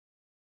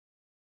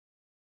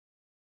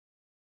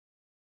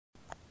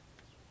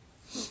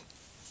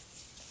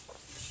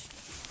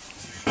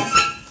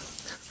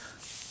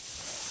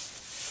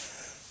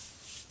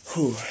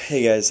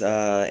Hey guys,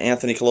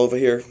 Anthony Collova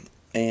here,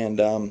 and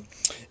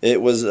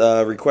it was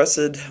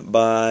requested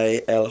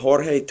by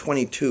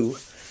eljorge2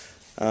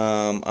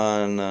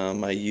 on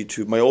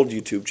my old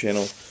YouTube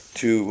channel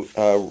to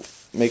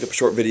make a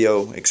short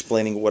video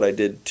explaining what I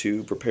did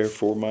to prepare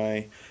for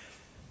my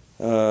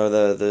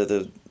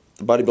the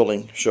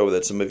bodybuilding show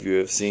that some of you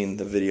have seen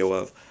the video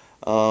of.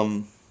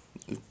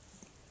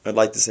 I'd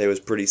like to say it was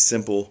pretty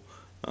simple,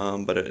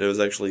 but it was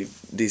actually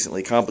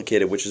decently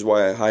complicated, which is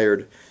why I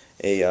hired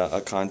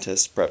a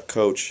contest prep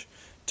coach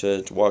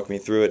to walk me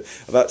through it.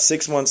 About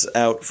 6 months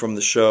out from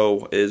the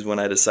show is when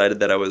I decided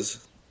that I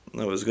was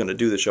going to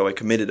do the show. I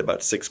committed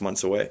about 6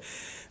 months away.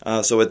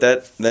 So at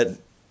that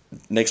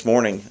next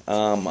morning,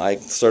 I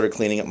started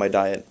cleaning up my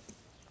diet.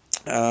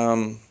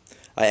 I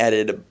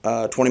added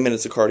 20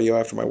 minutes of cardio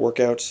after my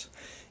workouts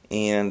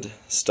and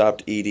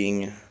stopped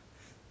eating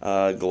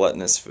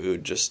gluttonous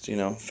food. Just,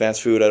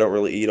 fast food I don't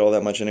really eat all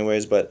that much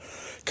anyways, but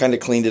kind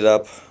of cleaned it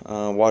up,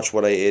 watched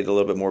what I ate a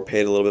little bit more,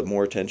 paid a little bit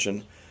more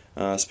attention,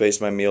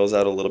 spaced my meals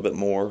out a little bit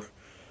more.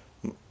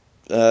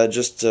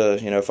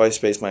 If I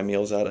space my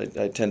meals out,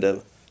 I tend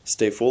to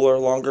stay fuller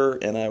longer,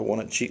 and I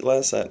want to cheat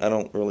less. I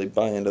don't really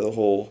buy into the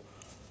whole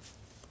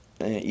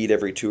eat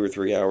every 2 or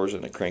 3 hours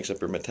and it cranks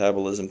up your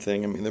metabolism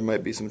thing. I mean, there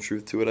might be some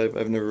truth to it.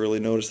 I've never really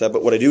noticed that.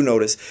 But what I do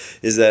notice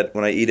is that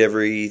when I eat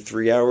every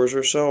 3 hours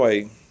or so,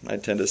 I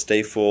tend to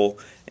stay full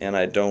and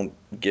I don't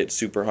get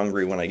super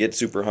hungry. When I get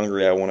super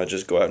hungry, I want to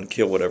just go out and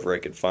kill whatever I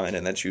could find,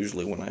 and that's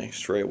usually when I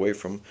stray away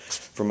from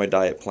my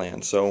diet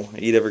plan. So I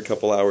eat every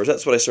couple hours.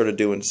 That's what I started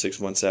doing 6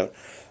 months out.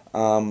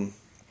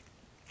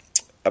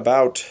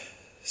 About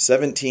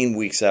 17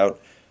 or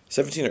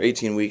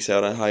 18 weeks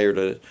out, I hired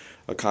a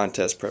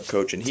contest prep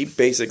coach, and he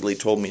basically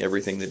told me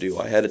everything to do.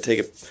 I had to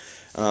take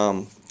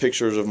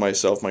pictures of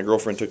myself. My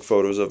girlfriend took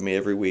photos of me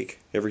every week,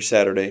 every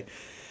Saturday,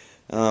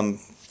 in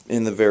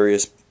the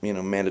various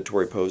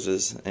mandatory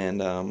poses,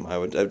 and I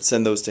would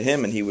send those to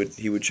him, and he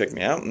would check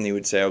me out, and he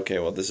would say, okay,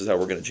 well, this is how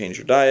we're going to change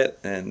your diet.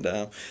 And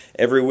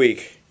every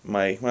week,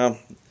 I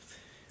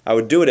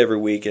would do it every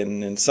week,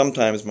 and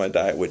sometimes my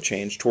diet would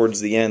change.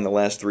 Towards the end, the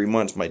last 3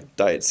 months, my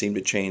diet seemed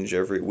to change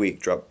every week.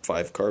 Drop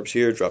 5 carbs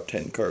here, drop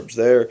 10 carbs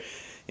there,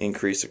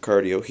 increase the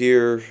cardio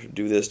here,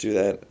 do this, do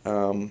that.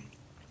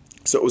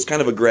 So it was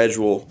kind of a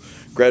gradual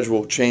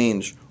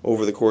change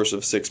over the course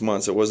of 6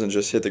 months. It wasn't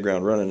just hit the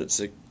ground running. It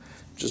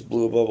just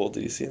blew a bubble.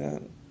 Do you see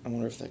that? I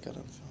wonder if that got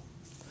on film.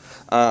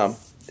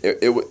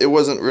 It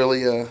wasn't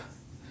really a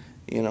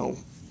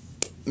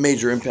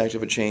major impact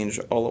of a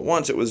change all at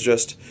once. It was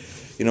just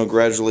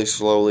gradually,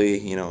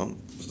 slowly,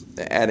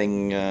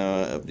 adding,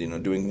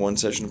 doing one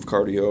session of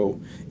cardio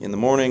in the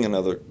morning,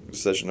 another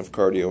session of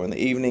cardio in the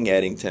evening,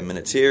 adding 10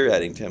 minutes here,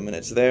 adding 10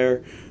 minutes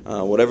there,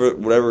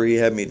 whatever he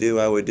had me do,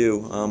 I would do.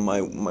 My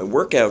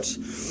workouts,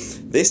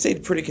 they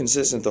stayed pretty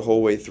consistent the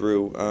whole way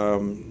through.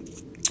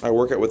 I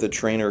work out with a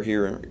trainer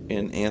here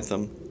in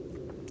Anthem.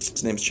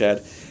 His name's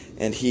Chad,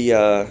 and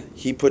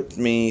he put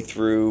me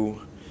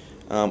through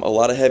a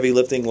lot of heavy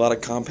lifting, a lot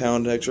of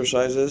compound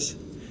exercises.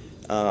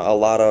 A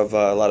lot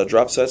of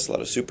drop sets, a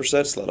lot of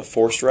supersets, a lot of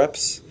forced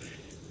reps.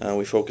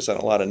 We focus on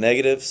a lot of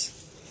negatives.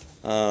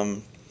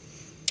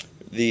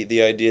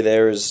 The idea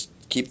there is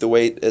keep the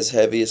weight as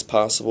heavy as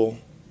possible,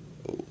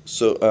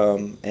 so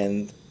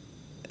and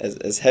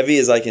as heavy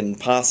as I can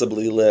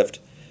possibly lift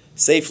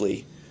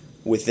safely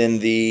within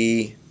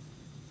the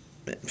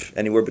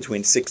anywhere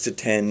between 6 to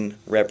 10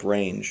 rep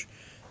range.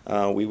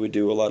 We would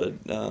do a lot of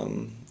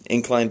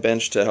incline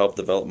bench to help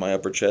develop my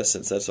upper chest,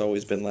 since that's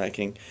always been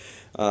lacking.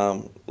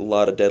 A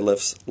lot of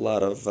deadlifts, a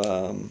lot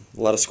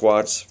of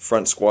squats,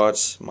 front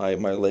squats. My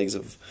legs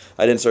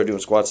I didn't start doing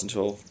squats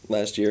until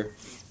last year,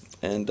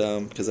 and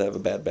because I have a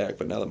bad back.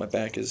 But now that my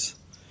back is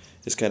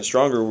kind of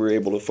stronger, we were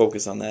able to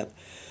focus on that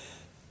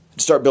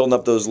and start building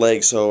up those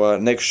legs. So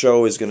next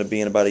show is going to be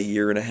in about a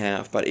year and a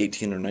half, about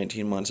 18 or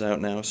 19 months out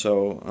now.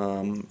 So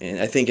and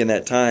I think in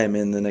that time,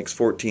 in the next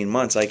 14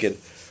 months, I could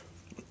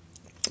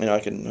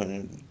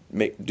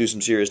do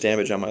some serious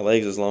damage on my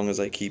legs as long as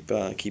I keep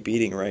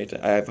eating right.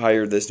 I've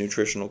hired this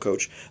nutritional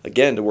coach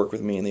again to work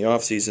with me in the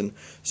off season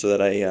so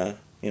that I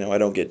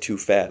don't get too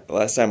fat. The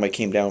last time I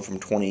came down from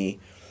 20,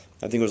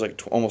 I think it was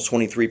like almost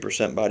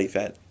 23% body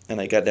fat, and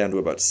I got down to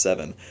about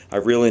 7. I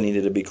really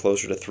needed to be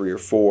closer to 3 or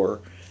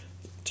 4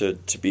 to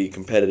be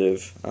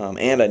competitive,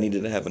 and I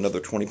needed to have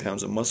another 20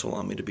 pounds of muscle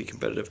on me to be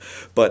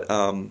competitive. But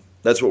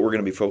that's what we're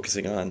going to be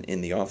focusing on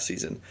in the off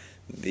season.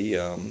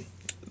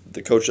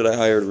 The coach that I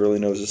hired really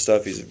knows his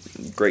stuff. He's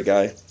a great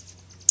guy.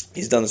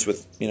 He's done this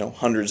with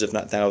hundreds, if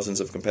not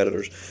thousands, of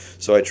competitors.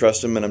 So I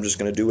trust him, and I'm just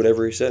going to do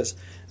whatever he says.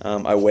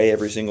 I weigh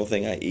every single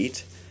thing I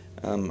eat.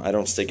 I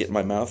don't stick it in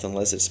my mouth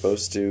unless it's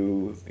supposed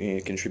to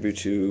contribute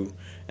to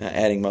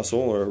adding muscle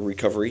or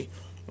recovery.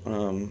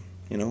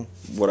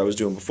 What I was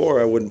doing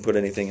before, I wouldn't put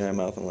anything in my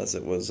mouth unless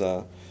it was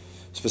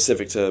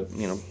specific to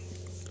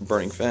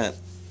burning fat,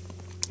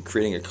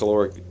 creating a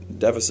caloric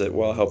deficit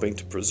while helping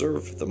to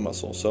preserve the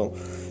muscle. So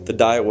the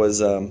diet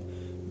was,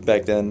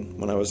 back then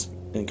when I was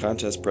in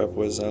contest prep,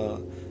 was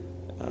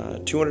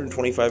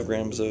 225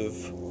 grams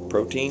of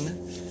protein,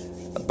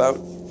 about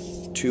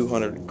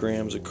 200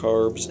 grams of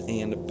carbs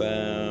and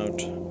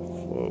about,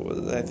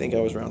 I think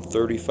I was around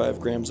 35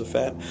 grams of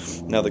fat.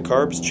 Now the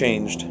carbs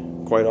changed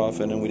quite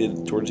often, and we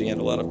did towards the end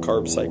a lot of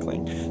carb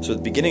cycling. So at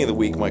the beginning of the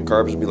week, my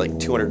carbs would be like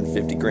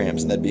 250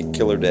 grams, and that'd be a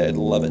killer day. I'd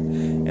love it.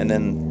 And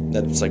then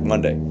that's like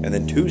Monday, and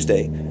then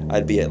Tuesday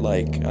I'd be at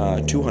like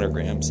 200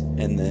 grams,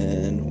 and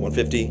then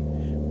 150,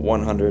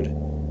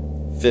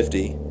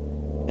 150.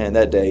 And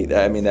that day,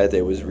 that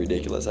day was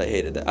ridiculous. I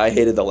hated that. I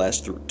hated the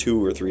last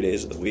 2 or 3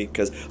 days of the week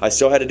because I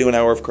still had to do an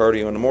hour of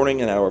cardio in the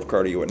morning, an hour of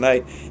cardio at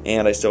night,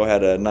 and I still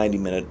had a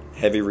 90-minute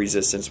heavy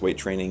resistance weight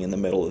training in the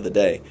middle of the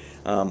day.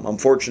 I'm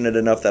fortunate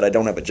enough that I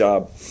don't have a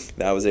job,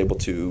 that I was able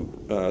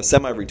to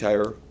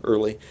semi-retire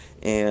early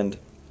and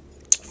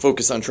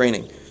focus on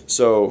training.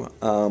 So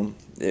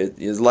it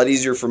is a lot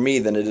easier for me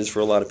than it is for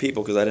a lot of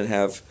people because I didn't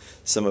have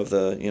some of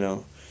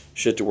the,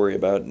 shit to worry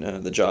about,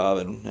 the job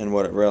and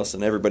whatever else,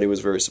 and everybody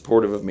was very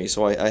supportive of me,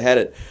 so I had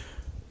it,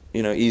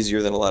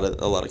 easier than a lot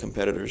of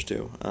competitors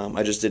do.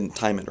 I just didn't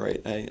time it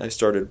right. I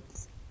started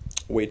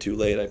way too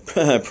late.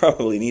 I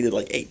probably needed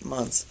like 8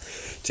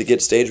 months to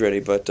get stage ready,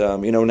 but now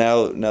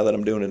that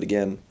I'm doing it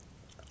again,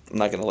 I'm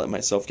not going to let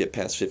myself get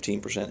past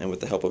 15%, and with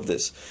the help of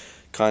this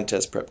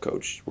contest prep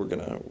coach, we're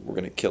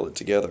gonna kill it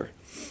together.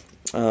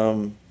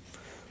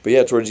 But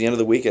yeah, towards the end of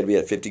the week, I'd be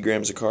at 50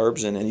 grams of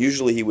carbs, and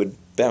usually he would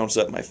bounce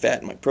up my fat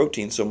and my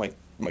protein, so my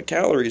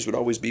calories would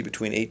always be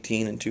between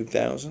 18 and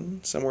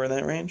 2,000, somewhere in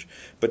that range.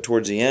 But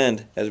towards the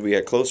end, as we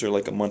got closer,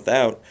 like a month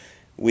out,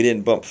 we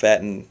didn't bump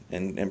fat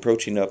and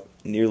protein up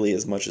nearly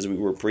as much as we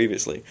were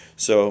previously.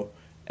 So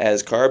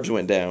as carbs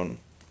went down,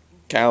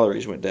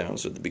 calories went down.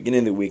 So at the beginning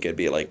of the week, I'd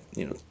be at like,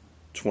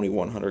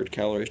 2,100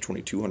 calories,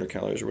 2,200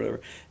 calories or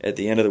whatever. At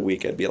the end of the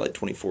week, I'd be at like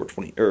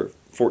 14 or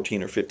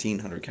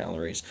 1,500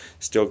 calories,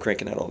 still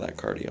cranking out all that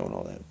cardio and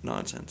all that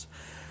nonsense.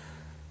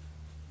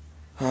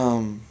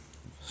 As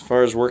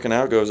far as working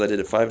out goes, I did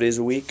it 5 days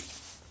a week.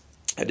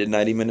 I did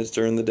 90 minutes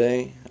during the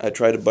day. I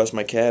try to bust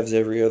my calves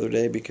every other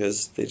day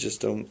because they just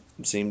don't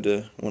seem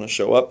to want to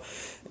show up.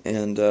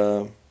 And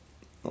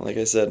like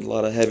I said, a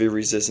lot of heavy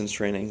resistance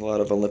training, a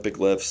lot of Olympic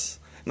lifts.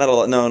 Not a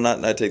lot. No,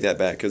 I take that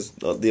back because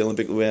the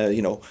Olympic,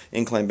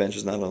 incline bench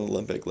is not an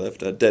Olympic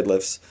lift.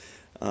 Deadlifts,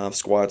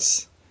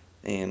 squats,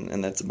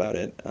 and that's about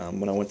it.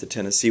 When I went to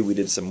Tennessee, we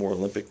did some more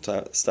Olympic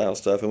style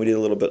stuff, and we did a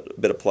little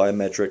bit of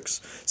plyometrics,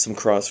 some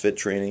CrossFit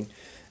training,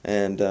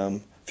 and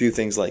a few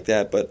things like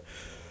that. But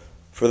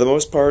for the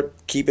most part,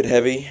 keep it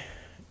heavy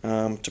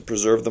to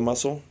preserve the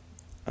muscle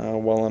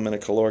while I'm in a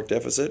caloric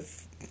deficit.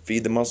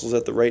 Feed the muscles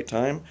at the right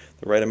time,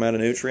 the right amount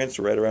of nutrients,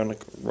 the right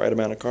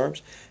amount of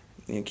carbs.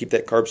 Keep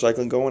that carb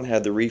cycling going.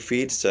 Had the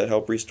refeeds to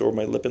help restore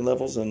my lipid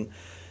levels, and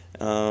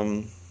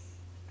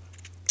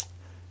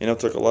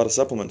took a lot of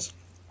supplements.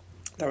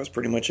 That was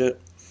pretty much it.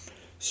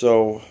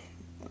 So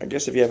I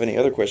guess if you have any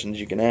other questions,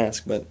 you can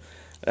ask, but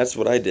that's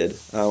what I did.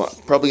 I'm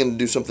probably going to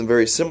do something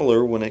very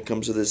similar when it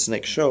comes to this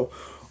next show,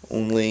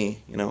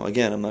 only,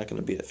 again, I'm not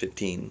going to be at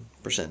 15%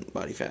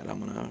 body fat.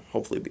 I'm going to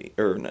hopefully be,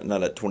 or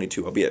not at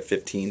 22, I'll be at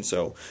 15,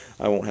 so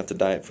I won't have to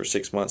diet for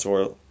 6 months,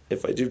 or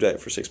if I do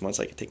diet for 6 months,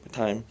 I can take my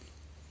time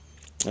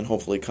and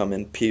hopefully come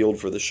in peeled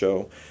for the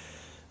show.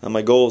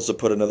 My goal is to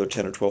put another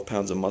 10 or 12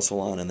 pounds of muscle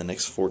on in the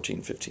next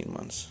 14, 15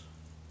 months,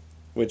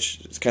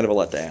 which is kind of a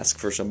lot to ask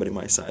for somebody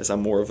my size.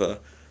 I'm more of I've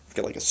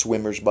got like a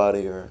swimmer's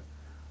body, or,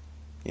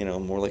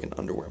 more like an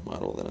underwear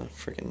model than a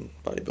freaking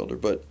bodybuilder.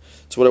 But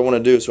it's what I want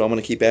to do, so I'm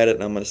going to keep at it,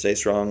 and I'm going to stay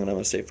strong, and I'm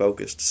going to stay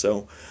focused.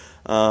 So,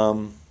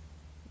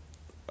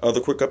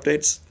 other quick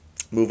updates.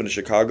 Moving to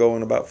Chicago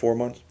in about 4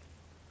 months.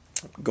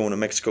 Going to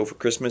Mexico for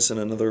Christmas in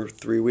another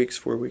 4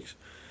 weeks.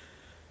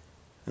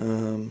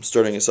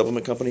 Starting a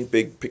supplement company,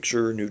 Big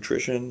Picture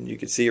Nutrition. You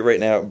can see it right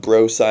now at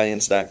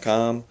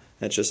broscience.com.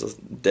 That's just a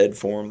dead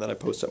form that I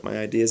post up my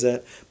ideas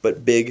at.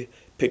 But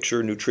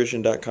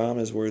bigpicturenutrition.com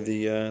is where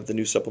the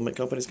new supplement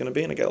company is going to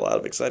be, and I got a lot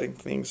of exciting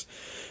things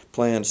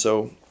planned.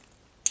 So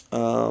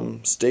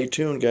stay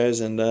tuned, guys,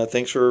 and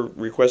thanks for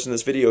requesting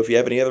this video. If you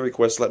have any other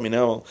requests, let me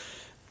know.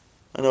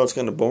 I know it's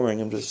kind of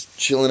boring. I'm just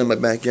chilling in my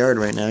backyard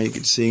right now. You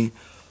can see,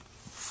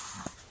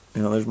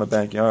 there's my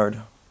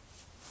backyard.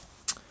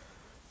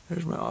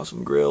 There's my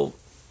awesome grill,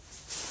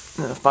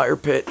 and a fire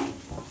pit.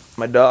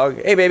 My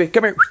dog. Hey, baby,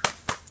 come here.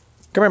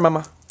 Come here,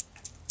 mama.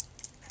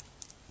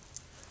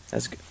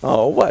 That's good.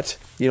 Oh, what?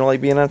 You don't like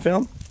being on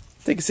film?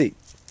 Take a seat.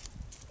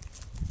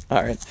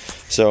 All right.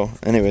 So,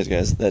 anyways,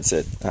 guys, that's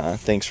it.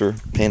 Thanks for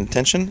paying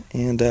attention,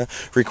 and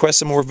request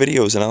some more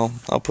videos, and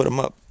I'll put them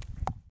up.